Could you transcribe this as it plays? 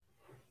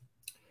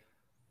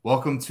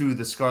Welcome to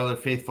the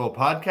Scarlet Faithful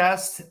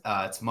podcast.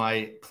 It's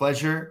my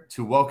pleasure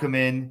to welcome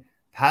in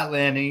Pat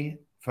Lanni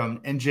from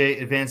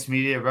NJ Advanced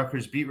Media,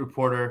 Rutgers beat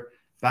reporter,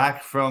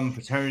 back from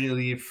paternity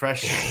leave,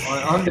 fresh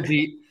on the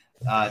beat,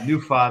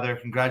 new father.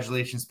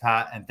 Congratulations,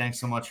 Pat, and thanks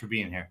so much for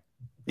being here.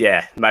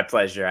 Yeah, my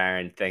pleasure,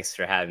 Aaron. Thanks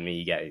for having me.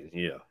 You guys,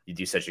 you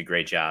do such a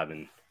great job,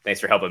 and thanks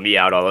for helping me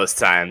out all those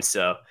times.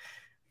 So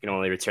I can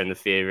only return the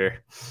favor.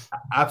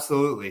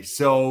 Absolutely.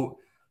 So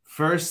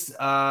first,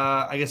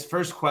 I guess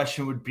first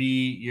question would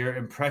be your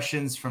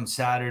impressions from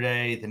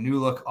Saturday, the new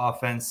look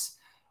offense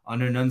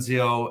under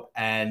Nunzio.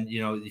 And,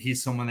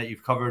 he's someone that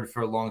you've covered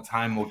for a long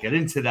time. We'll get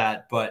into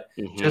that. But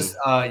just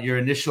your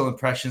initial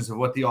impressions of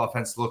what the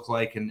offense looked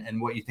like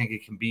and what you think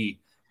it can be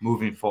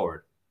moving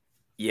forward.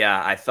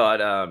 Yeah, I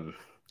thought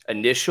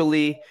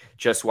initially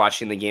just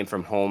watching the game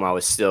from home, I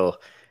was still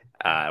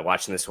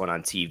watching this one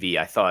on TV.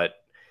 I thought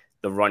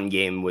the run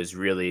game was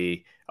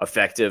really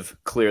effective.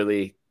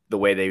 Clearly, the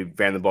way they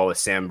ran the ball with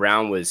Sam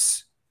Brown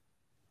was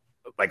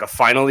like a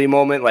finally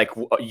moment, like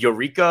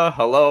Eureka,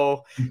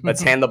 hello, let's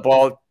hand the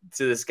ball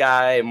to this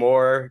guy.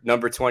 More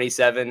number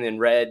 27 in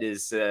red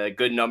is a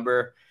good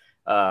number.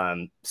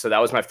 So that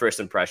was my first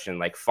impression.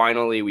 Like,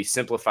 finally, we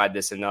simplified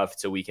this enough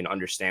so we can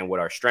understand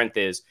what our strength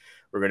is.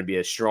 We're going to be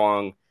a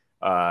strong,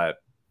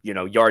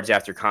 yards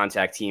after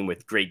contact team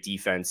with great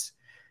defense.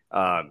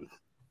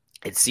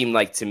 It seemed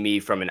like to me,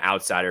 from an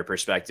outsider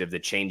perspective, the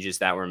changes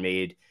that were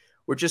made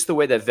were just the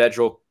way that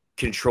Vedral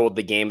controlled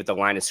the game at the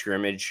line of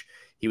scrimmage.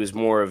 He was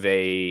more of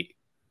a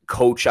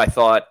coach, I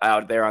thought,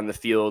 out there on the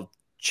field,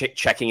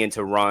 checking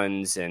into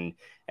runs and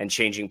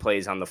changing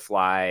plays on the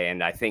fly.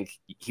 And I think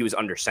he was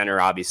under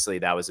center. Obviously,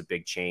 that was a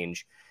big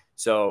change.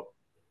 So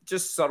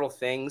just subtle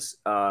things.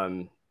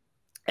 And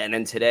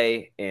then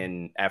today,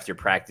 after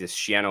practice,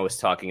 Shiano was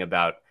talking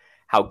about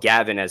how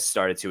Gavin has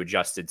started to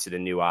adjust to the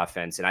new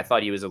offense. And I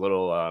thought he was a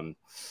little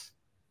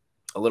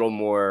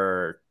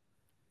more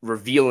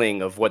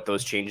revealing of what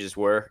those changes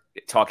were,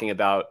 talking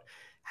about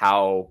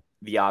how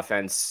the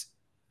offense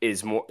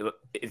is more,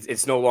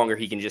 it's no longer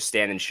he can just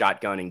stand in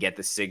shotgun and get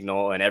the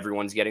signal and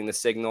everyone's getting the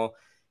signal.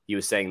 He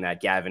was saying that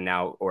Gavin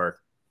now, or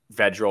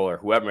Vedral, or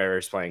whoever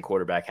is playing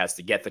quarterback, has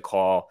to get the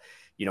call,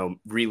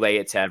 relay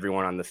it to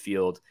everyone on the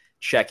field,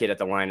 check it at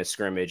the line of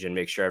scrimmage, and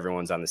make sure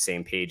everyone's on the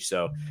same page.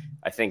 So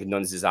I think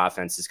Nunz's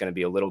offense is going to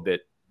be a little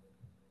bit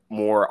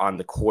more on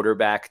the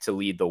quarterback to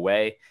lead the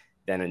way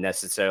than it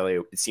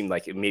seemed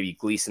like maybe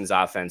Gleason's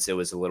offense. It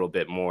was a little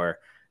bit more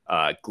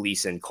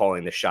Gleason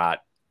calling the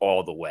shot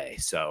all the way.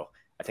 So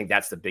I think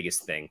that's the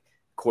biggest thing.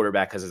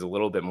 Quarterback has a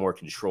little bit more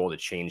control to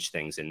change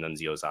things in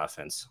Nunzio's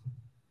offense.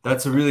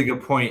 That's a really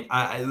good point.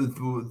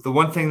 The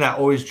one thing that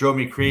always drove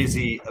me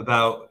crazy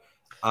about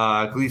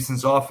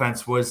Gleason's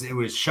offense was it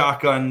was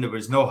shotgun. There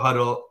was no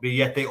huddle, but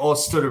yet they all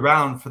stood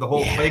around for the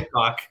whole play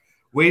clock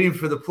waiting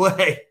for the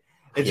play.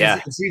 It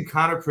seemed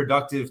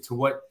counterproductive to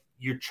what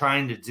you're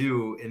trying to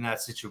do in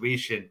that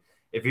situation.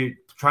 If you're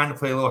trying to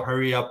play a little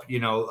hurry up,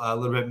 a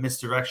little bit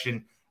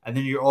misdirection, and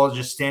then you're all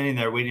just standing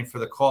there waiting for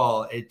the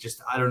call.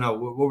 I don't know.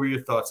 What were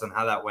your thoughts on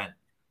how that went?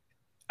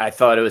 I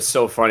thought it was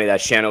so funny that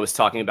Shiano was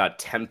talking about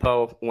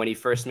tempo when he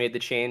first made the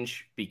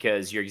change,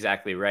 because you're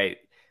exactly right.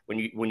 When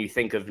you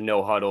think of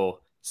no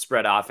huddle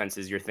spread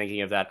offenses, you're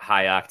thinking of that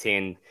high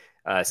octane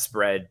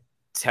spread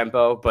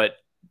tempo, but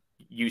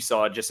you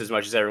saw just as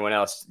much as everyone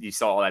else. You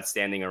saw all that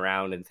standing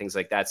around and things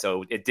like that.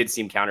 So it did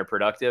seem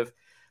counterproductive.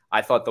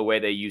 I thought the way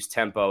they used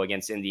tempo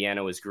against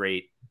Indiana was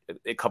great.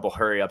 A couple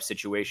hurry up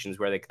situations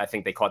where I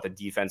think they caught the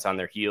defense on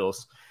their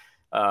heels.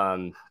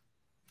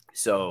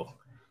 So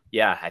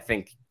yeah, I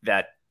think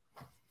that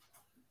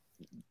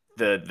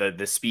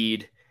the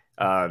speed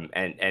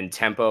and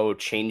tempo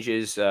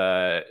changes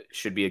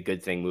should be a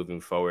good thing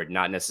moving forward.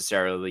 Not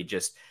necessarily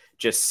just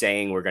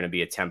saying we're going to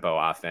be a tempo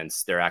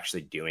offense. They're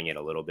actually doing it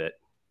a little bit.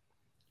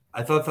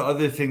 I thought the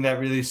other thing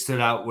that really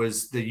stood out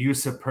was the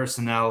use of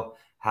personnel.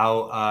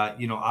 How,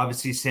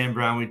 obviously Sam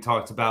Brown we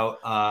talked about,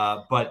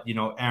 but,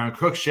 Aaron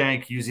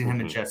Cruikshank, using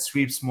him in jet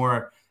sweeps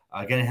more,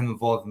 getting him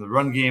involved in the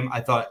run game. I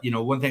thought,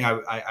 one thing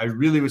I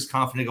really was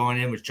confident going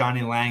in was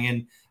Johnny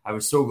Langan. I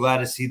was so glad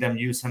to see them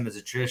use him as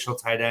a traditional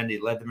tight end. He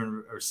led them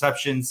in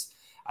receptions.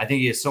 I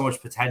think he has so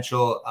much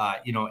potential,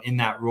 in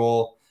that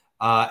role.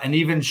 And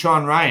even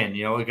Sean Ryan,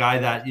 a guy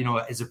that,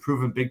 is a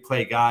proven big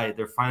play guy.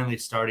 They're finally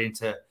starting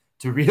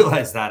to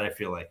realize that, I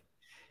feel like.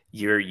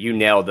 You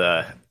nailed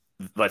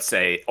let's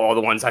say all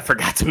the ones I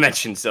forgot to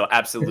mention. So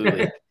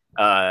absolutely.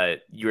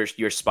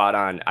 You're spot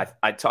on.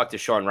 I talked to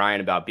Sean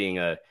Ryan about being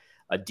a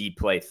deep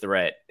play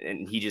threat,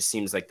 and he just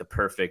seems like the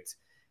perfect,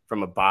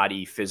 from a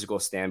body physical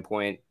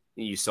standpoint.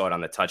 You saw it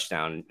on the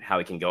touchdown, how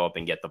he can go up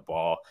and get the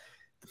ball.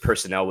 The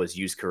personnel was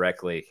used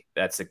correctly.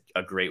 That's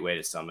a great way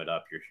to sum it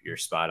up. You're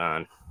spot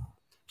on.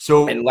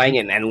 So the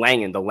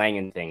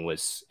Langan thing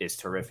is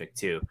terrific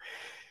too.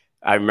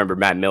 I remember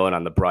Matt Millen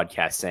on the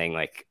broadcast saying,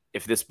 like,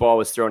 if this ball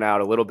was thrown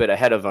out a little bit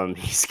ahead of him,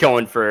 he's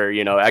going for,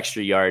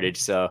 extra yardage.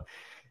 So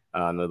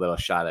a little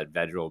shot at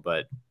Vedral,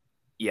 but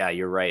yeah,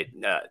 you're right.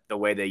 The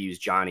way they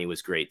used Johnny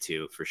was great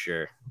too, for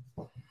sure.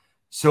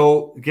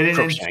 So getting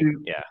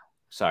into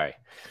Sorry.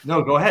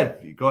 No, go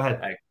ahead. Go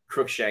ahead.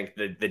 Crookshank,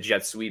 the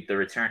jet sweep, the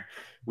return.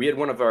 We had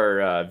one of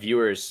our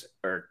viewers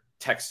or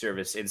tech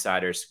service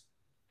insiders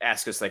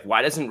ask us, like,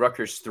 why doesn't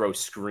Rutgers throw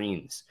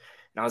screens?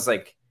 And I was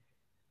like,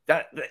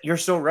 that you're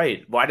so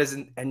right. Why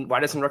doesn't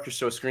Rutgers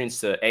throw screens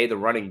to the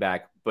running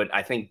back? But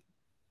I think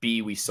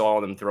B, we saw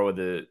them throw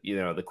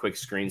the quick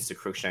screens to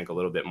Crookshank a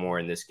little bit more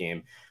in this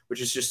game,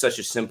 which is just such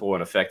a simple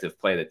and effective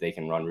play that they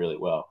can run really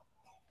well.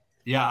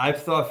 Yeah,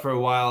 I've thought for a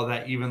while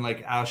that even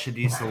like Al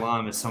Shadi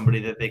Salam is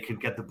somebody that they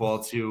could get the ball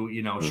to,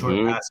 short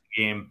passing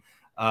game,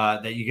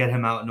 that you get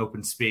him out in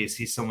open space.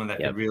 He's someone that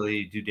could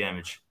really do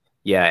damage.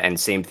 Yeah, and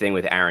same thing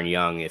with Aaron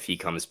Young. If he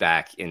comes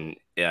back in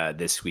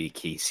this week,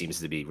 he seems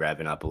to be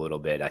revving up a little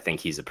bit. I think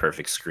he's a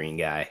perfect screen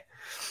guy.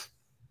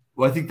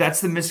 Well, I think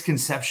that's the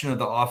misconception of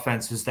the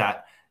offense is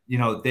that,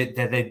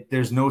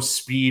 there's no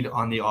speed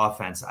on the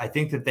offense. I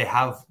think that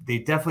they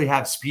definitely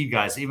have speed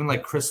guys, even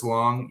like Chris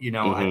Long,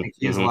 I think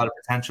he has a lot of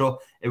potential.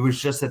 It was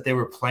just that they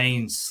were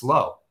playing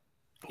slow.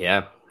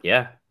 Yeah,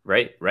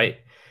 right.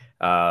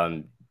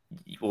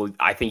 Well,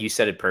 I think you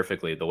said it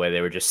perfectly, the way they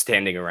were just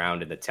standing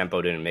around and the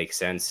tempo didn't make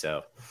sense.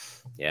 So,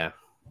 yeah.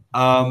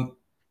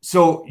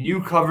 So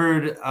you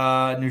covered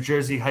New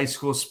Jersey high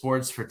school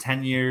sports for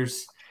 10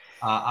 years.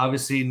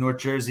 Obviously, North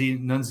Jersey,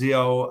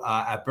 Nunzio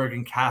at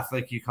Bergen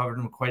Catholic, you covered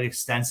him quite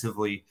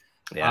extensively.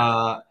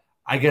 Yeah.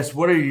 I guess,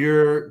 what are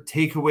your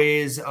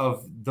takeaways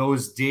of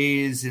those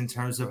days in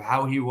terms of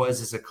how he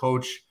was as a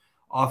coach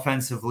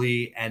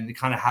offensively and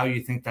kind of how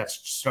you think that's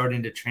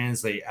starting to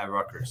translate at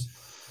Rutgers?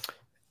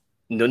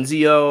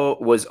 Nunzio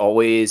was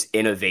always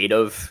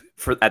innovative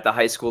at the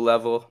high school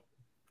level.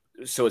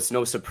 So it's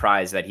no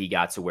surprise that he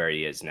got to where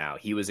he is now.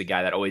 He was a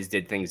guy that always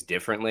did things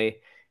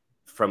differently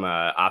from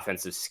an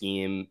offensive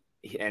scheme.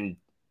 And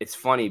it's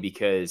funny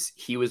because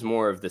he was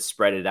more of the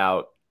spread it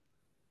out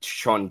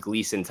Sean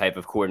Gleason type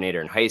of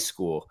coordinator in high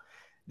school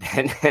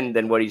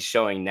than what he's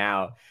showing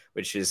now,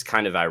 which is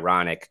kind of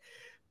ironic.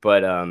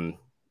 But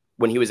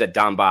when he was at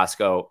Don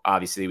Bosco,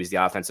 obviously he was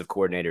the offensive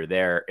coordinator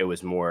there. It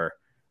was more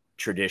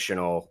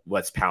traditional,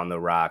 let's pound the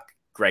rock.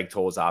 Greg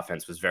Toll's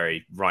offense was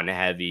very run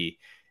heavy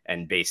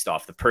and based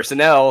off the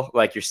personnel,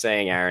 like you're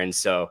saying, Aaron.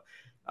 So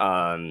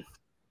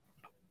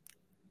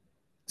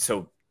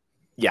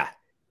yeah,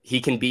 he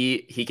can be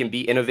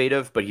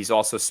innovative, but he's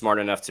also smart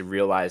enough to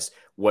realize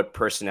what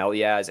personnel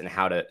he has and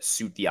how to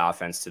suit the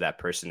offense to that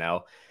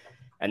personnel.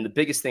 And the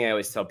biggest thing I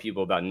always tell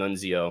people about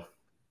Nunzio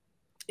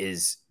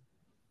is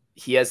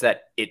he has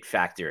that it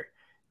factor.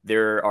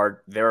 There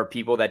are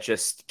people that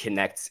just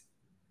connect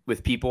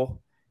with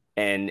people,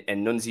 and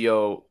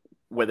Nunzio,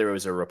 whether it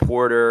was a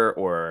reporter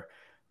or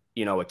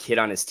a kid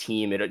on his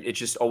team, it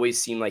just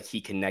always seemed like he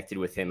connected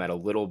with him at a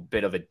little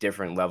bit of a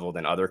different level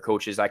than other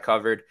coaches I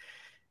covered.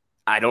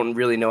 I don't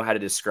really know how to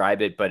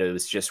describe it, but it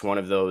was just one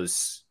of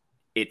those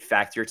it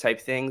factor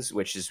type things,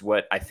 which is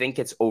what I think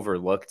gets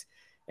overlooked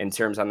in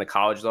terms on the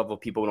college level.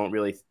 People don't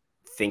really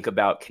think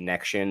about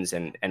connections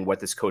and what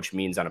this coach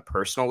means on a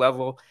personal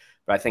level.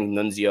 But I think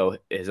Nunzio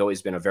has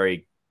always been a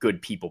very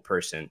good people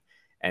person.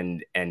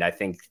 And I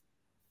think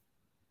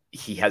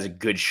he has a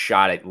good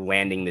shot at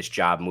landing this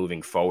job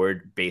moving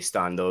forward based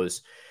on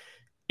those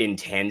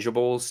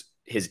intangibles,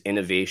 his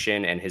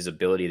innovation, and his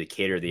ability to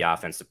cater the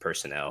offensive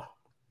personnel.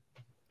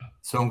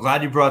 So I'm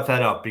glad you brought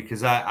that up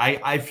because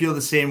I feel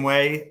the same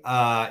way.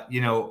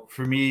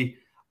 For me,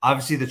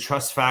 obviously the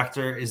trust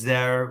factor is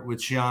there with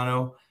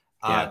Schiano.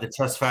 The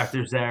trust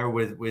factor is there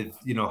with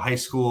high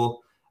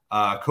school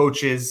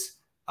coaches,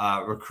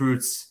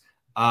 recruits.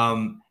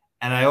 And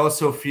I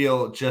also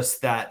feel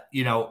just that,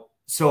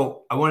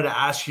 so I wanted to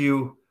ask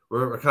you,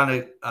 we're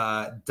kind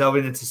of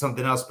delving into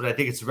something else, but I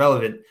think it's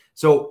relevant.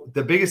 So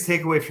the biggest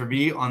takeaway for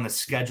me on the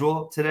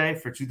schedule today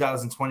for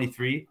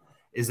 2023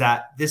 is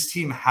that this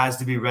team has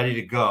to be ready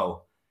to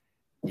go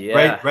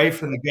right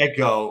from the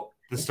get-go,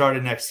 the start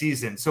of next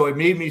season. So it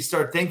made me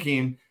start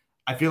thinking,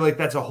 I feel like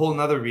that's a whole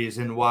nother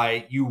reason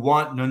why you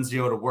want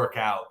Nunzio to work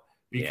out,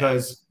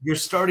 because you're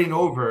starting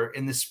over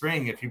in the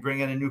spring if you bring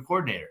in a new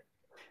coordinator.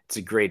 It's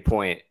a great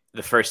point.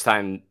 The first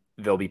time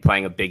they'll be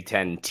playing a Big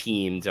Ten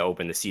team to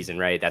open the season,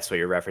 right? That's what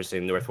you're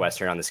referencing,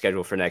 Northwestern on the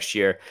schedule for next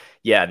year.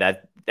 Yeah,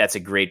 that's a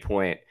great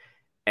point.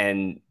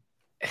 And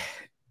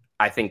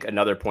I think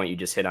another point you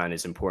just hit on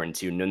is important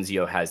too.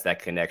 Nunzio has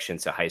that connection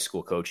to high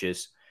school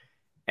coaches,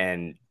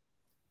 and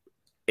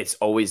it's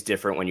always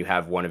different when you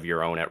have one of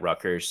your own at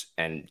Rutgers,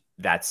 and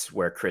that's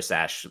where Chris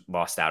Ash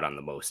lost out on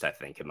the most, I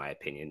think, in my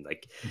opinion.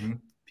 Like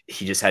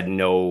he just had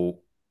no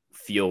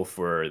feel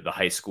for the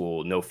high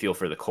school, no feel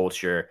for the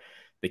culture.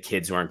 The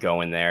kids weren't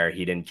going there.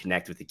 He didn't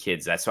connect with the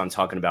kids. That's what I'm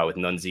talking about with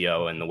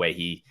Nunzio and the way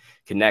he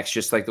connects,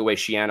 just like the way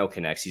Schiano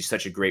connects. He's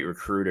such a great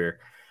recruiter.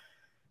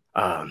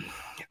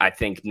 I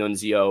think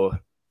Nunzio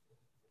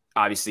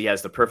obviously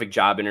has the perfect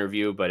job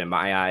interview, but in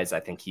my eyes,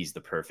 I think he's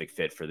the perfect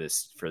fit for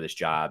this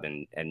job.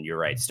 And you're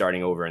right,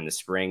 starting over in the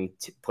spring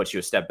puts you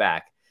a step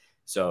back.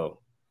 So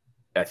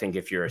I think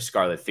if you're a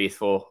Scarlet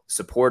faithful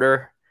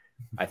supporter,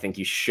 I think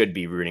you should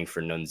be rooting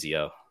for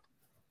Nunzio.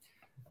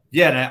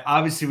 Yeah, and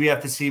obviously we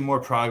have to see more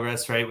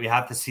progress, right? We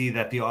have to see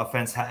that the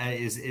offense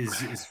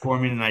is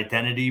forming an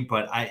identity.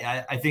 But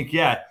I think,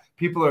 yeah,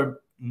 people are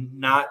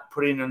not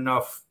putting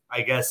enough,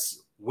 I guess,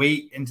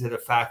 weight into the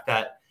fact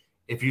that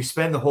if you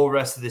spend the whole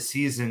rest of the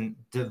season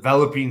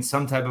developing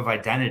some type of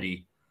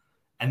identity,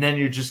 and then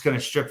you're just going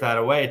to strip that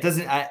away, it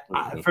doesn't.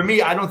 For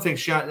me, I don't think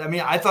Shiano. I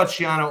mean, I thought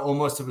Shiano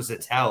almost it was a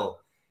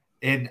tell,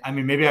 and I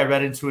mean, maybe I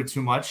read into it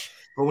too much.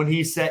 But when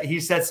he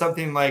said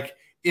something like,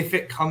 if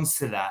it comes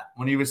to that,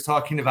 when he was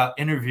talking about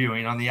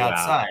interviewing on the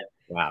outside.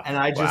 Wow. And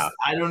I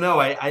don't know.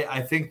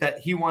 I think that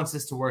he wants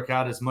this to work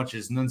out as much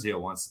as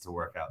Nunzio wants it to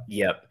work out.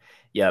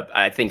 Yep.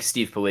 I think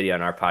Steve Politi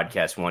on our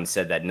podcast once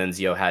said that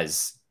Nunzio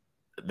has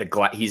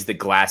he's the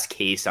glass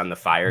case on the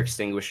fire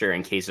extinguisher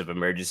in case of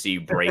emergency,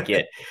 you break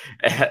it.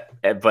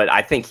 But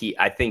I think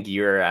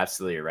you're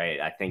absolutely right.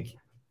 I think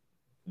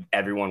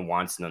everyone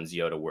wants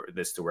Nunzio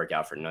to work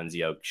out for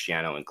Nunzio,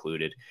 Shiano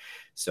included.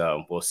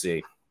 So we'll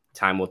see.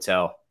 Time will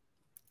tell.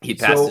 He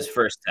passed his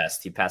first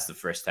test. He passed the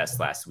first test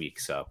last week.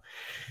 So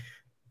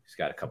he's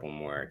got a couple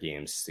more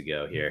games to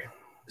go here.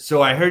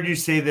 So I heard you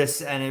say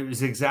this, and it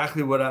was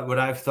exactly what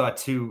I've thought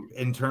too,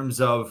 in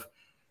terms of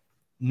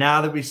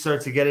now that we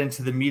start to get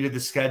into the meat of the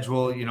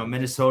schedule. You know,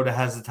 Minnesota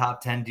has the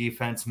top 10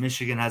 defense.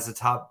 Michigan has the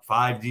top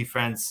 5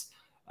 defense.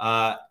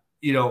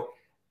 You know,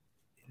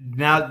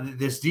 now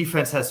this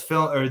defense has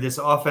this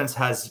offense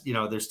has, you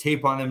know, there's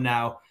tape on them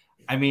now.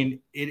 I mean,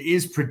 it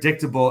is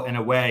predictable in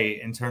a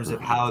way in terms of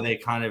how they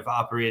kind of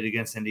operate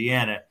against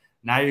Indiana.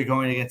 Now you're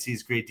going against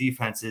these great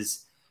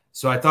defenses.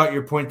 So I thought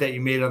your point that you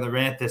made on the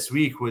rant this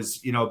week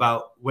was, you know,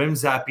 about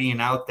Wimsatt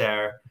being out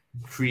there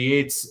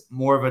creates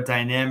more of a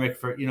dynamic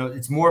for, you know,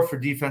 it's more for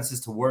defenses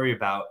to worry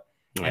about.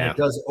 And it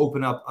does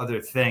open up other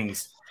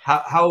things.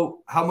 How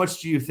much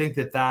do you think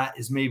that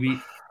is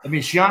maybe, I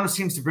mean, Shiano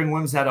seems to bring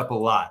Wimsatt up a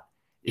lot.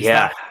 Is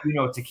that, you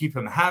know, to keep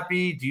him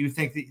happy? Do you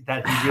think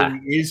that he really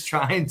is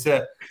trying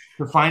to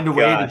find a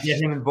way to get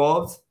him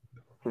involved?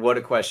 What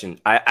a question.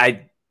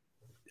 I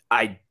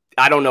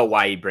don't know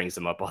why he brings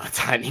him up all the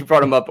time. He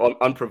brought him up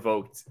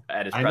unprovoked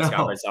at his press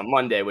conference on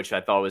Monday, which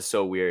I thought was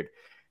so weird.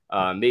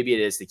 Maybe it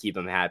is to keep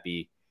him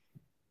happy.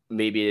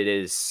 Maybe it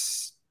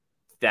is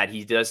that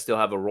he does still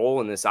have a role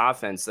in this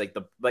offense. Like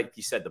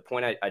you said, the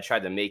point I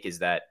tried to make is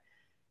that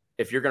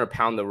if you're going to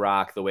pound the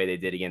rock the way they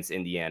did against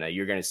Indiana,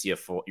 you're going to see a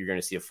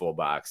full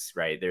box,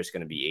 right? There's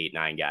going to be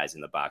 8-9 guys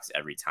in the box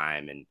every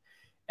time. And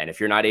if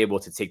you're not able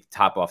to take the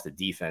top off the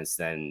defense,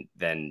 then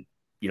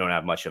you don't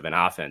have much of an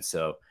offense.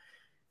 So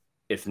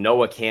if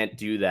Noah can't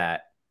do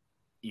that,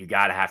 you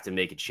got to have to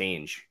make a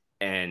change.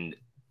 And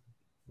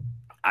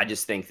I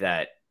just think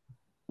that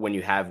when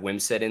you have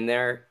Wimsatt in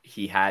there,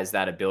 he has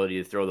that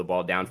ability to throw the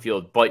ball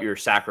downfield, but you're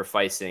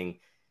sacrificing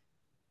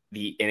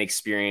the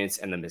inexperience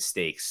and the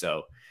mistakes.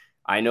 So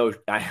I know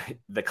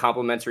the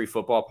complementary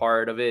football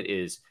part of it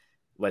is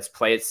let's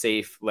play it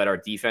safe, let our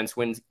defense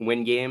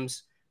win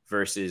games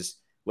versus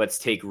let's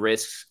take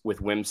risks with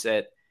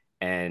Wimsatt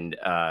and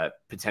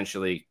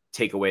potentially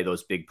take away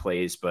those big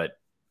plays, but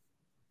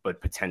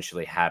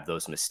potentially have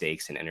those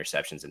mistakes and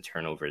interceptions and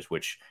turnovers,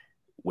 which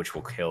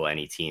will kill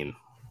any team.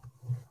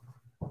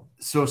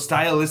 So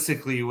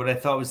stylistically, what I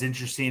thought was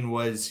interesting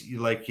was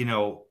like, you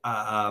know,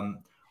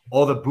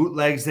 all the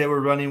bootlegs they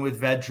were running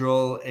with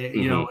Vedral,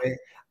 you know,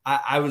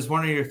 I was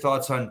wondering your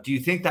thoughts on, do you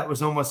think that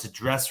was almost a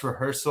dress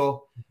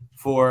rehearsal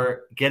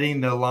for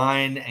getting the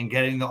line and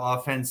getting the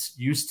offense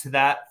used to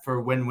that for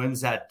when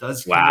Wimsatt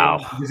does come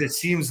in? Because it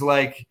seems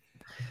like,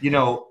 you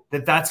know,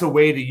 that's a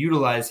way to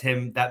utilize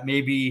him that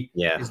maybe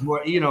is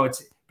more, you know,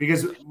 it's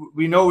because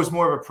we know it was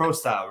more of a pro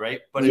style,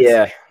 right? But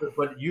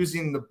but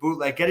using the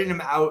bootleg, getting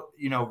him out,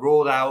 you know,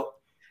 rolled out,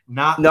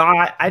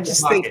 I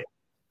just think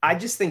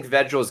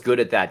Vedral's good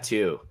at that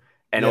too.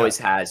 And always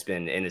has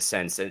been in a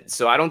sense. And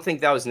so I don't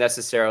think that was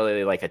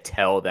necessarily like a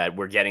tell that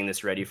we're getting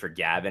this ready for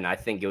Gavin. I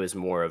think it was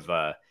more of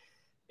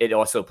it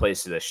also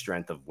plays to the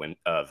strength of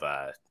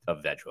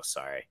Vedral.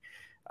 Sorry.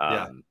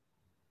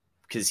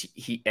 Because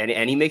he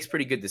makes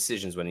pretty good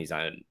decisions when he's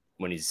out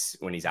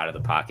of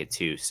the pocket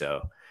too.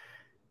 So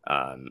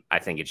I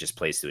think it just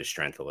plays to his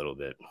strength a little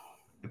bit.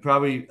 It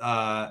probably,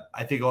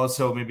 I think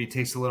also maybe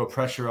takes a little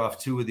pressure off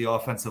too with the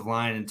offensive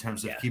line in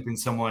terms of keeping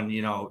someone,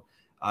 you know,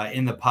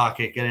 in the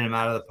pocket, getting him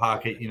out of the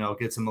pocket, you know,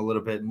 gets him a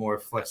little bit more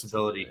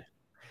flexibility.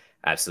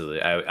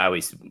 Absolutely. I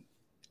always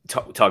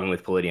talking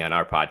with Politi on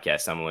our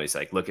podcast. I'm always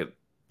like, look at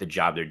the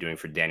job they're doing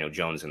for Daniel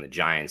Jones and the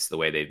Giants, the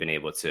way they've been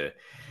able to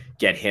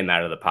get him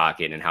out of the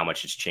pocket and how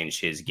much it's changed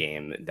his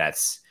game.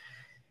 That's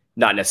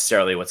not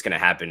necessarily what's going to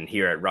happen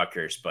here at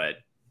Rutgers, but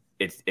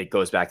it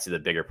goes back to the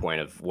bigger point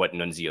of what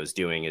Nunzio is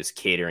doing is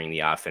catering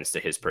the offense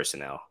to his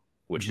personnel,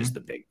 which is the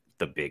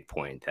big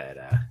point that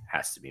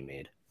has to be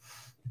made.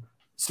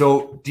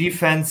 So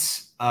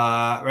defense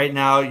right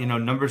now, you know,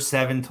 number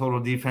 7 total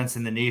defense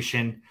in the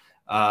nation.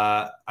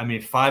 I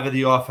mean, 5 of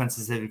the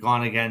offenses that have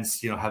gone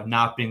against, you know, have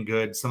not been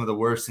good. Some of the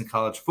worst in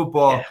college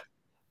football.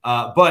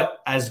 But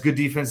as good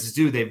defenses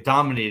do, they've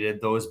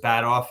dominated those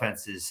bad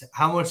offenses.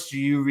 How much do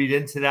you read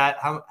into that?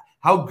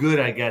 How good,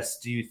 I guess,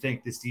 do you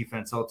think this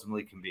defense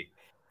ultimately can be?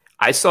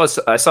 I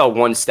saw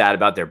one stat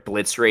about their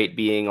blitz rate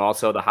being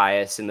also the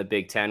highest in the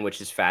Big Ten, which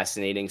is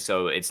fascinating.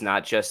 So it's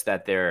not just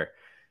that they're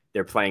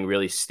playing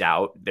really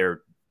stout;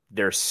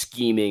 they're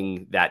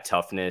scheming that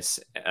toughness,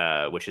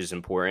 which is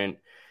important.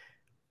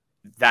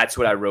 That's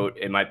what I wrote,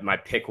 and my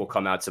pick will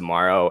come out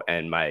tomorrow.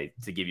 And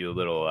to give you a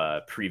little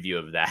preview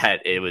of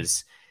that, it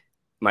was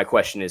my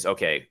question is,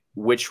 okay,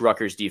 which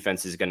Rutgers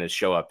defense is going to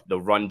show up? The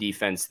run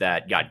defense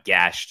that got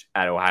gashed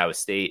at Ohio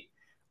State,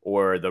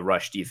 or the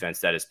rush defense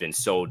that has been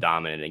so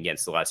dominant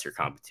against the lesser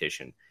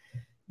competition?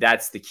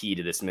 That's the key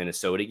to this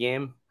Minnesota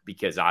game,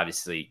 because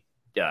obviously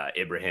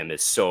Ibrahim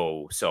is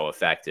so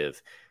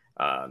effective.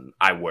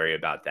 I worry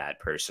about that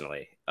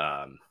personally.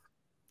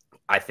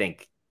 I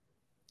think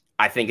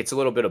it's a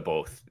little bit of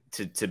both.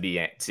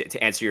 To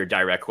answer your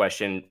direct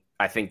question,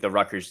 I think the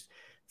Rutgers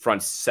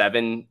front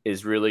seven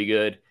is really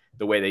good.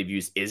 The way they've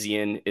used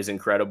Izzian is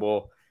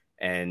incredible,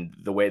 and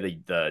the way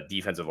the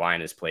defensive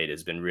line has played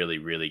has been really,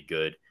 really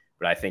good.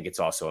 But I think it's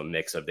also a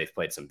mix of they've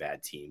played some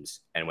bad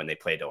teams, and when they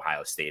played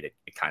Ohio State,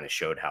 it kind of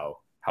showed how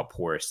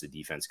porous the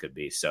defense could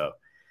be. So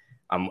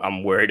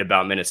I'm worried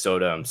about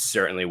Minnesota. I'm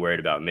certainly worried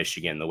about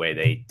Michigan. The way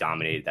they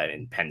dominated that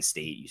in Penn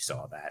State, you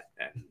saw that,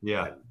 and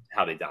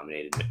how they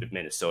dominated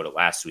Minnesota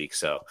last week.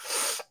 So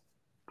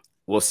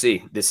we'll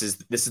see. This is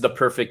the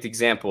perfect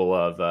example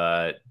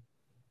of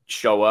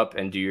show up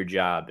and do your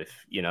job.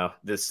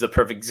 This is the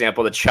perfect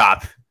example to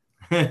chop.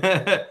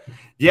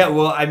 Yeah,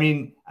 well, I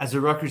mean, as a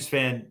Rutgers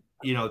fan,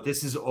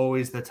 this is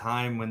always the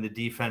time when the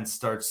defense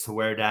starts to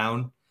wear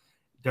down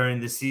during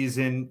the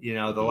season.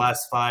 The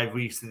last 5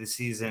 weeks of the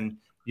season,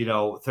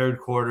 third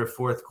quarter,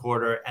 fourth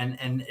quarter,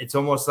 and it's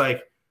almost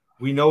like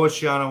we know what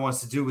Schiano wants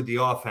to do with the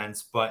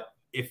offense, but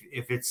if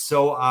it's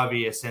so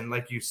obvious, and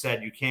like you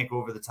said, you can't go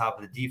over the top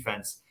of the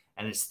defense,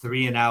 and it's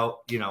 3 and out,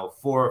 4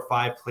 or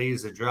 5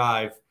 plays a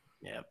drive.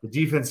 Yeah, the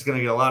defense is going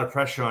to get a lot of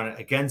pressure on it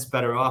against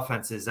better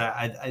offenses.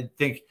 I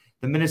think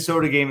the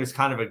Minnesota game is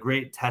kind of a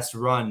great test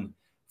run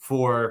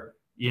for,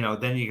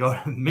 then you go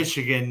to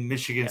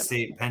Michigan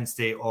State, Penn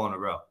State all in a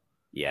row.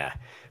 Yeah,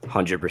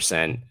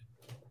 100%.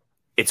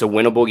 It's a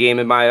winnable game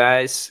in my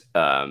eyes,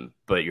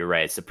 but you're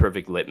right. It's the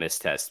perfect litmus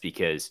test,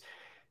 because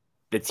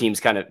the team's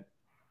kind of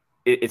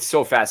it's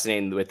so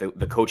fascinating with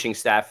the coaching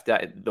staff,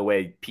 that the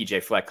way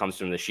PJ Fleck comes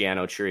from the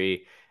Schiano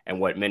tree, and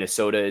what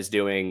Minnesota is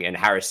doing, and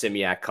Harris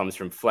Simiak comes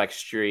from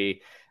Fleck's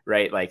tree,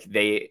 right? Like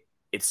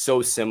it's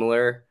so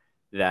similar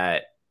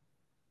that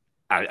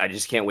I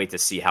just can't wait to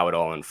see how it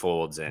all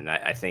unfolds. And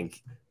I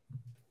think,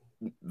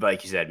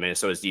 like you said,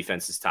 Minnesota's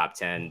defense is top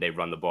 10. They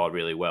run the ball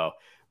really well.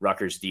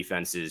 Rutgers'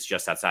 defense is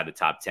just outside the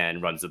top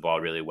 10, runs the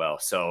ball really well.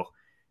 So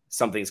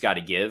something's got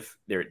to give.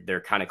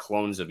 They're kind of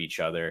clones of each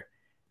other.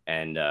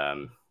 And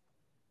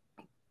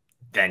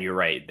then you're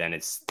right. Then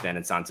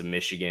it's on to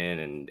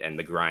Michigan, and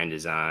the grind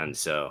is on.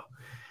 So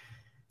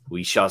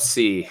we shall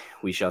see.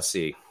 We shall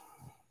see.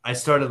 I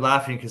started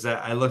laughing because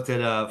I looked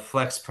at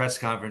Fleck's press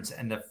conference,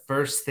 and the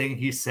first thing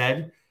he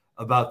said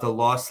about the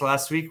loss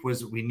last week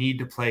was, "We need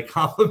to play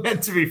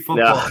complimentary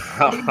football."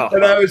 No.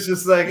 And I was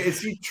just like,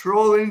 is he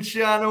trolling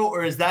Schiano,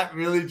 or is that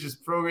really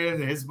just programmed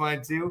in his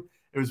mind too?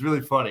 It was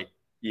really funny.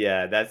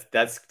 Yeah,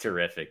 that's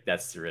terrific.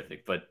 That's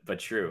terrific. But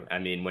true. I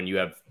mean, when you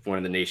have one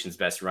of the nation's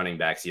best running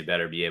backs, you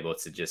better be able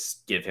to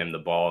just give him the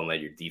ball and let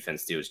your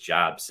defense do his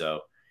job. So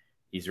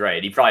he's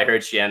right. He probably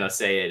heard Schiano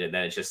say it, and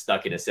then it just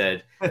stuck in his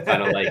head,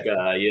 kind of like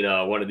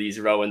one of these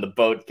rowing the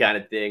boat kind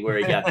of thing, where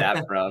he got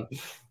that from.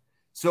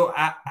 So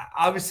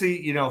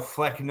obviously,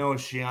 Fleck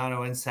knows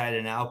Schiano inside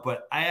and out,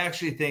 but I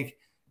actually think,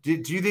 do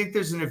you think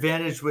there's an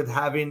advantage with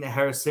having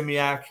Harris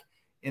Simiak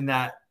in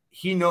that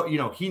he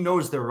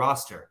knows their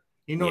roster?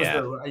 He knows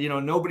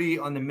nobody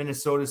on the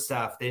Minnesota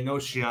staff, they know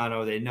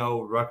Schiano, they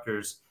know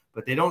Rutgers,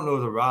 but they don't know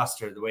the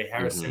roster the way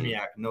Harris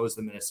Simiak knows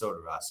the Minnesota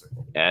roster.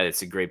 Yeah,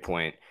 it's a great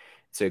point.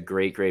 It's a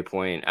great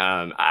point.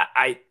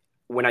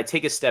 When I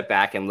take a step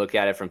back and look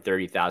at it from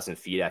 30,000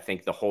 feet, I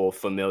think the whole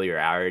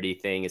familiarity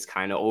thing is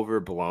kind of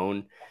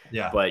overblown.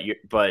 Yeah.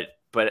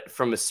 But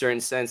from a certain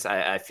sense,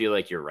 I feel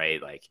like you're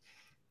right. Like,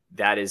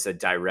 that is a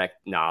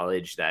direct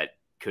knowledge that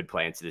could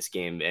play into this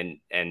game.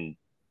 And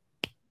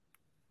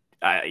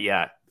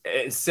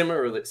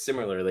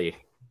similarly,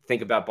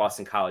 think about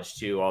Boston College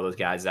too, all those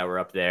guys that were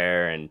up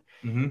there. And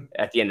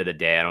at the end of the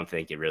day, I don't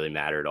think it really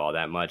mattered all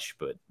that much,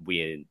 but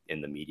we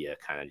in the media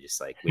kind of just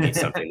like, we need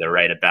something to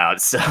write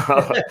about. So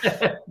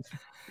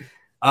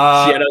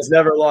Schiano's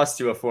never lost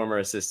to a former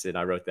assistant.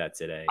 I wrote that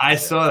today. I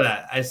saw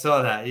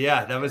that.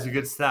 Yeah, that was a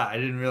good stat. I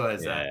didn't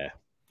realize that.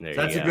 So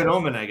that's a good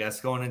omen, I guess,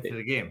 going into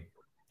the game.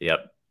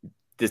 Yep.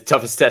 The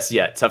toughest test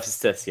yet.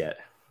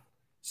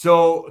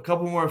 So a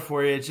couple more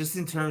for you, just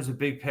in terms of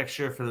big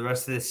picture for the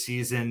rest of this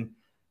season,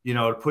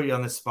 to put you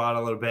on the spot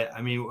a little bit.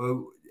 I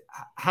mean,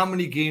 how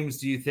many games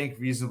do you think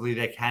reasonably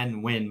they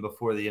can win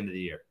before the end of the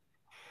year?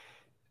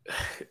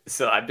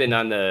 So I've been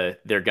on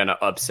they're going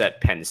to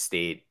upset Penn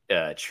State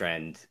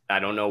trend. I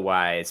don't know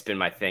why. It's been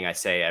my thing I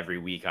say every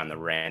week on the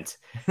rant.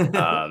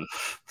 But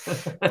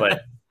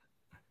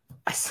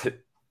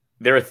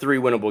there are 3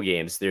 winnable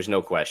games. There's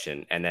no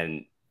question. And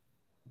then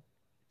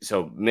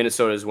so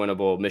Minnesota is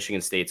winnable,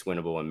 Michigan State's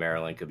winnable, and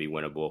Maryland could be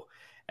winnable.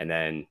 And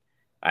then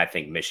I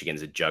think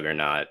Michigan's a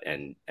juggernaut,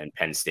 and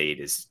Penn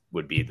State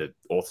would be the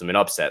ultimate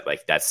upset.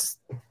 Like that's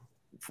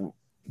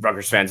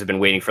Rutgers fans have been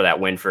waiting for that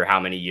win for how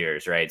many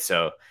years, right?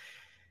 So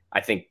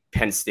I think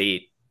Penn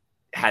State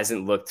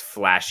hasn't looked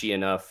flashy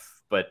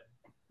enough, but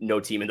no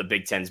team in the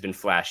Big Ten has been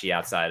flashy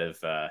outside of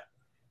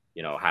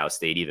Ohio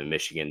State. Even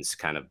Michigan's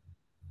kind of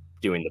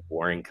doing the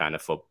boring kind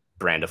of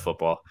brand of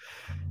football.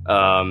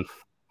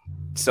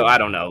 So I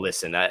don't know.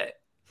 Listen,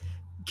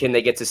 can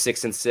they get to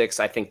 6-6?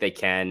 I think they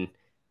can.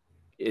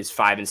 Is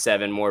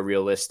 5-7 more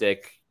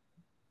realistic?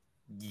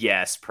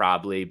 Yes,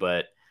 probably,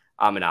 but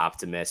I'm an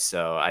optimist,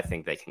 so I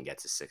think they can get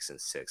to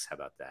 6-6. How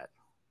about that?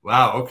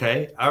 Wow.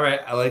 Okay. All right.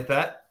 I like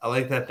that. I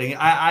like that thing.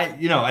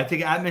 I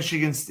think at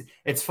Michigan,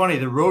 it's funny.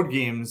 The road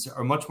games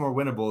are much more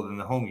winnable than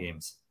the home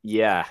games.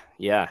 Yeah.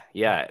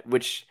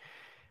 Which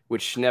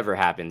never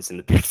happens in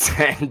the Big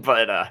Ten,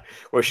 but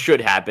or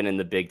should happen in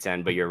the Big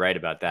Ten. But you're right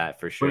about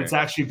that for sure. But it's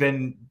actually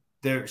been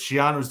there.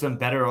 Shiano's done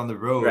better on the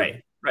road.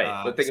 Right.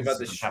 But think about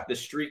the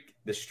streak.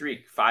 The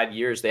streak. 5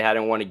 years they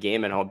hadn't won a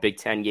game at home. Big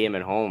Ten game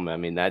at home. I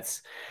mean,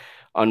 that's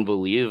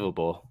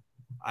unbelievable.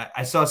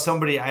 I saw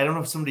somebody. I don't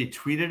know if somebody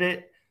tweeted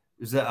it. It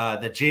was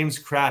that James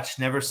Cratch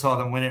never saw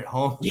them win at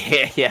home.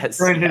 Yes.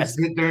 During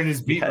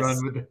his beat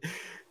run with.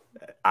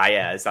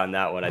 It's on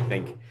that one. I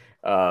think.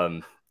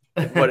 What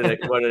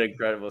an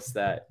incredible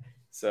stat.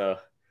 So,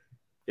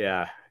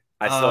 yeah,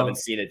 I still haven't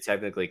seen it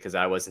technically because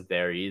I wasn't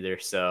there either.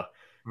 So,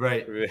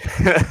 right. It's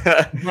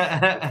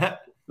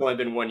only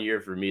been 1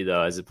 year for me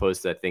though, as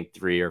opposed to I think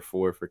 3 or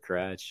 4 for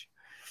Cratch.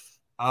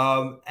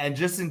 And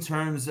just in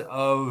terms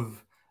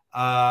of,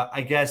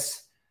 I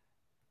guess,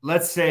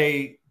 let's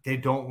say they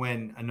don't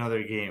win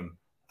another game.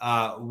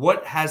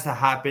 What has to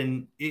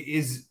happen?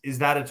 Is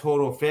that a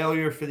total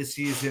failure for the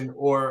season,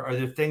 or are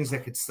there things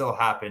that could still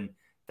happen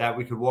that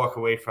we could walk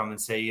away from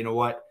and say, you know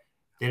what,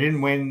 they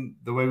didn't win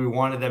the way we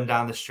wanted them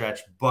down the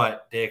stretch,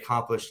 but they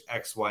accomplished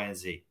X, Y, and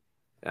Z?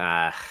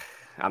 I'm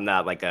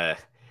not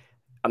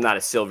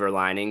a silver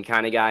lining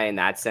kind of guy in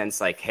that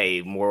sense. Like,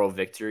 hey, moral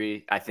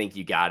victory. I think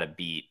you got to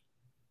beat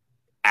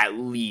at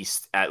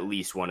least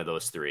one of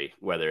those three,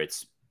 whether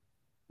it's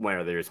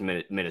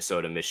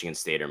Minnesota, Michigan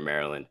State, or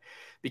Maryland,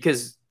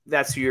 because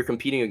that's who you're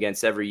competing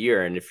against every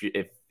year. And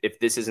if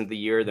this isn't the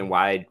year, then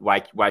why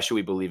should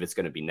we believe it's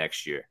going to be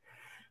next year?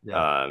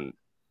 Yeah.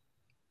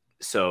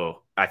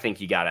 So I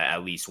think you got to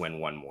at least win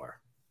one more.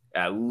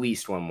 And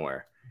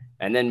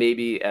then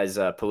maybe, as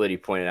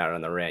Politi pointed out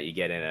on the rant, you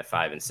get in at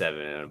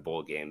 5-7 in a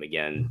bowl game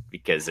again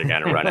because they're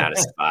going to run out of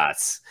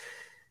spots.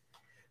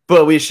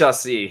 But we shall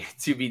see,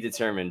 to be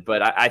determined.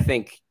 But I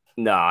think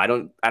no, I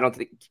don't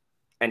think.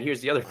 And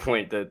here's the other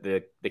point: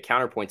 the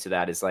counterpoint to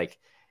that is like,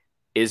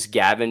 is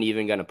Gavin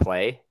even going to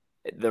play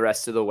the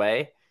rest of the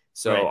way?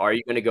 So right. Are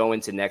you going to go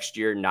into next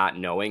year not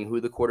knowing who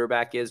the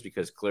quarterback is,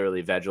 because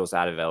clearly Vegel's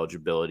out of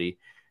eligibility?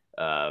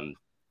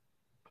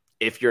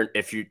 If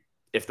the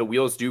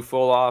wheels do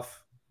fall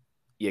off,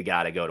 you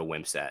got to go to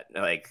Wimsatt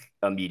like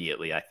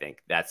immediately. I think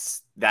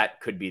that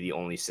could be the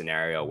only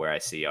scenario where I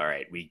see, all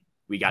right, we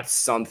got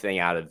something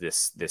out of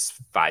this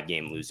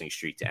 5-game losing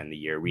streak to end the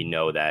year. We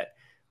know that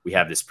we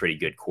have this pretty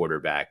good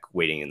quarterback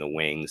waiting in the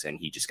wings, and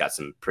he just got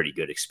some pretty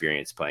good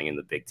experience playing in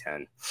the Big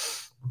Ten.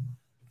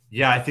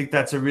 Yeah, I think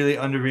that's a really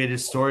underrated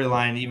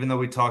storyline. Even though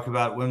we talk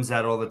about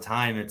Wimsatt all the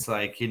time, it's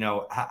like,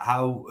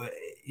 how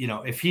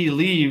if he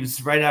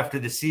leaves right after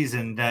the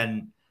season,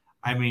 then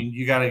I mean,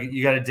 you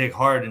gotta dig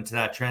hard into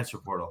that transfer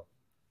portal.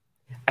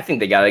 I think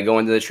they gotta go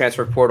into the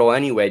transfer portal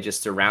anyway,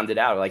 just to round it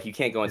out. Like, you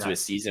can't go into a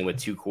season with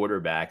 2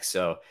 quarterbacks,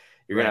 so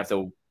you're gonna have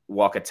to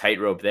walk a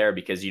tightrope there,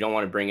 because you don't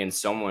want to bring in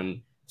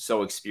someone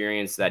so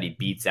experienced that he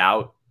beats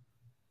out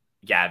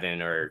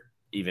Gavin or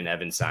even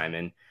Evan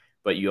Simon.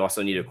 But you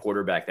also need a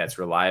quarterback that's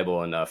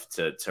reliable enough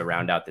to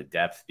round out the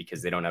depth,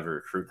 because they don't have a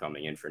recruit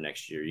coming in for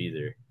next year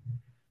either.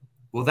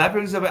 Well, that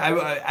brings up,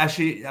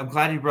 I'm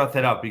glad you brought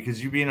that up,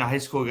 because you being a high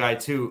school guy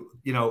too,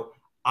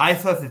 I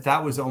thought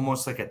that was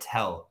almost like a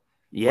tell.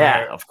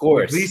 Yeah, of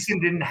course. Gleason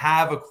didn't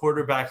have a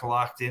quarterback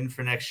locked in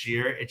for next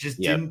year. It just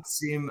didn't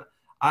seem,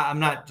 I'm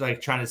not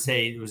like trying to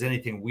say it was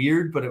anything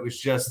weird, but it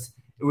was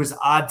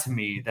odd to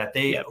me that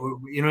they,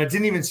 it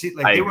didn't even seem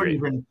like they weren't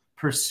even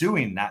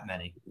pursuing that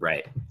many.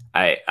 Right.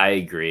 I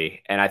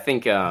agree. And I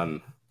think, I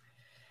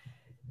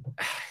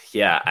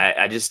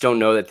just don't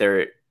know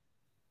that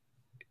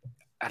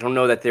I don't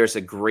know that there's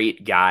a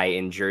great guy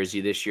in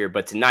Jersey this year,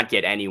 but to not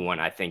get anyone,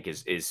 I think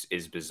is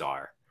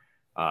bizarre.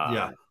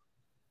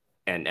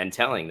 And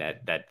telling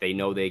that they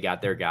know they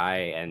got their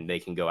guy and they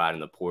can go out in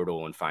the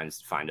portal and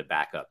find a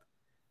backup,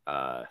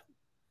 I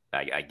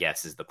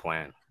guess is the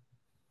plan.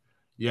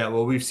 Yeah,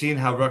 well, we've seen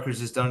how Rutgers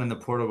has done in the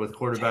portal with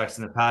quarterbacks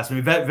in the past. I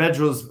mean,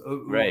 Vegel's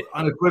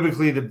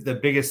unequivocally the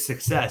biggest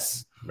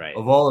success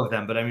of all of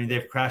them, but I mean,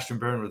 they've crashed and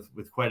burned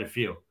with quite a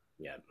few.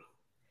 Yeah,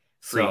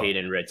 free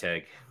Hayden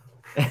Ritteg.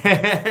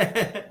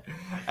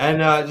 And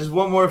just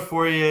one more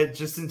for you,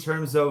 just in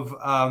terms of,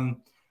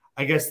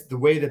 I guess, the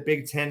way the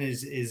Big Ten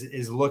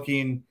is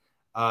looking.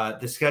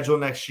 the schedule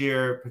next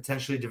year,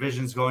 potentially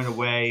divisions going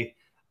away.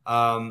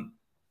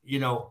 You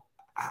know,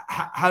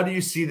 how do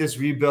you see this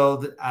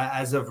rebuild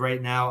as of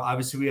right now?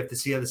 Obviously, we have to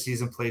see how the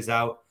season plays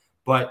out.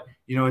 But,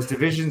 you know, as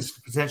divisions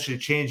potentially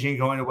changing,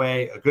 going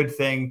away, a good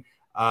thing.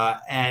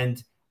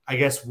 And I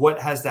guess what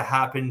has to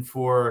happen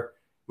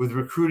with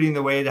recruiting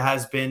the way it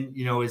has been,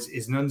 you know, is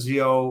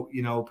Nunzio,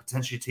 you know,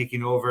 potentially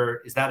taking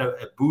over? Is that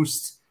a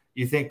boost,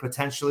 you think,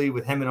 potentially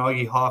with him and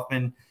Augie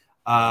Hoffman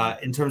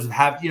in terms of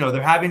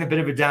they're having a bit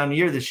of a down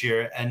year this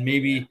year, and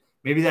maybe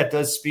that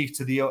does speak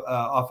to the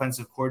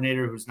offensive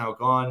coordinator who's now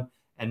gone,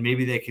 and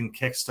maybe they can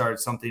kickstart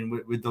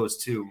something with those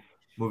two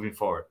moving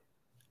forward.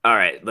 All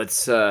right, let's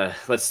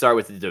start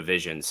with the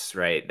divisions,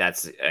 right?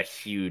 That's a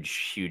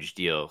huge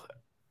deal.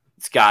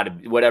 It's got to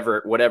be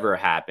whatever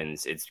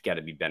happens, it's got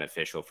to be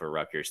beneficial for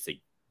Rutgers to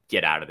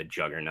get out of the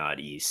juggernaut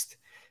East.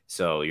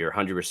 So you're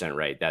 100%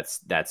 right.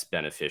 That's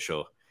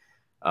beneficial.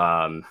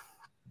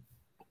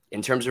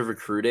 In terms of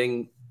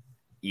recruiting,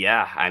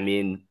 yeah, I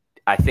mean,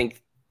 I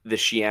think the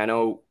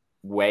Schiano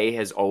way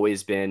has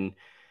always been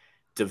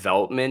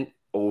development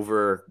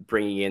over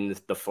bringing in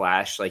the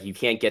flash. Like, you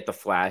can't get the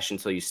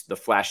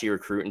flashy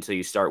recruit until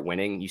you start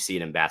winning. You see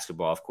it in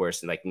basketball, of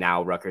course. And like,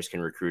 now Rutgers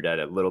can recruit at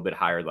a little bit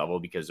higher level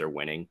because they're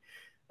winning.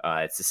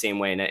 It's the same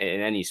way in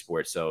any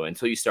sport. So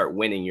until you start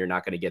winning, you're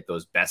not going to get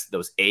those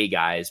A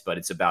guys, but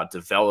it's about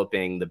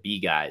developing the B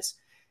guys,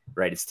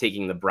 right? It's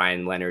taking the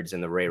Brian Leonards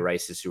and the Ray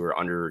Rices who are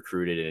under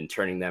recruited and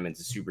turning them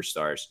into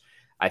superstars.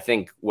 I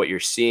think what you're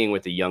seeing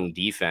with the young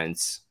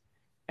defense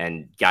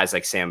and guys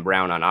like Sam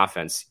Brown on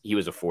offense, he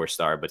was a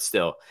 4-star, but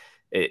still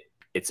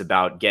it's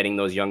about getting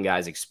those young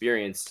guys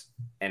experience.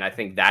 And I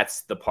think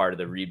that's the part of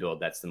the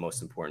rebuild that's the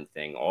most important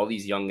thing. All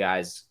these young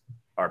guys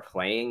are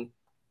playing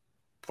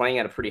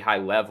at a pretty high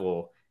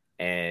level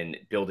and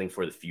building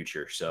for the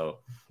future. So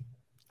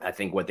I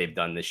think what they've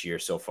done this year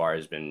so far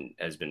has been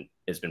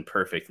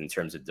perfect in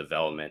terms of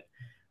development.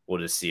 We'll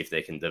just see if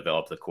they can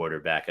develop the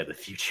quarterback of the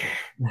future.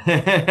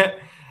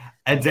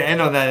 And to end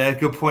on that, a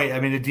good point.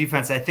 I mean, the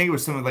defense, I think it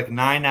was something like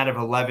 9 out of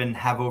 11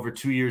 have over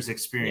 2 years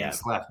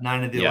experience left.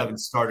 9 of the 11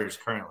 starters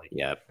currently.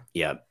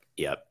 Yep.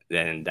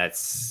 And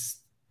that's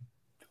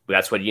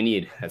what you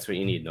need. That's what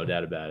you need. No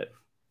doubt about it.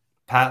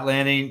 Pat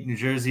Lanni, New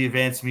Jersey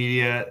Advanced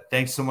Media,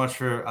 thanks so much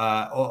for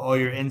all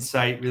your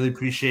insight. Really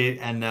appreciate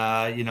it. And,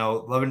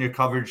 loving your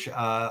coverage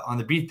on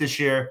the beat this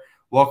year.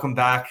 Welcome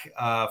back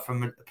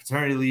from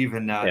paternity leave.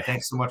 And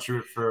thanks so much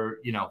for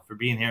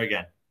being here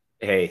again.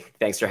 Hey,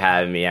 thanks for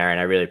having me, Aaron.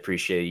 I really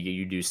appreciate it.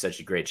 You do such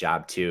a great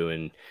job too.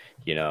 And,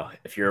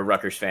 if you're a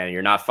Rutgers fan and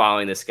you're not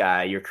following this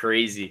guy, you're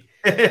crazy.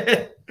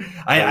 I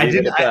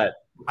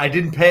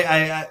didn't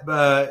pay.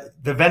 The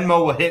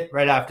Venmo will hit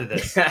right after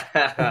this.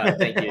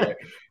 Thank you.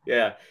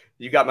 Yeah,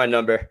 you got my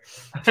number.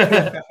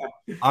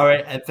 All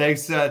right, and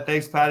thanks,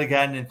 Pat,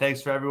 again, and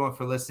thanks for everyone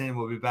for listening.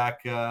 We'll be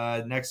back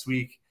next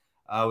week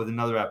with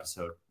another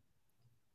episode.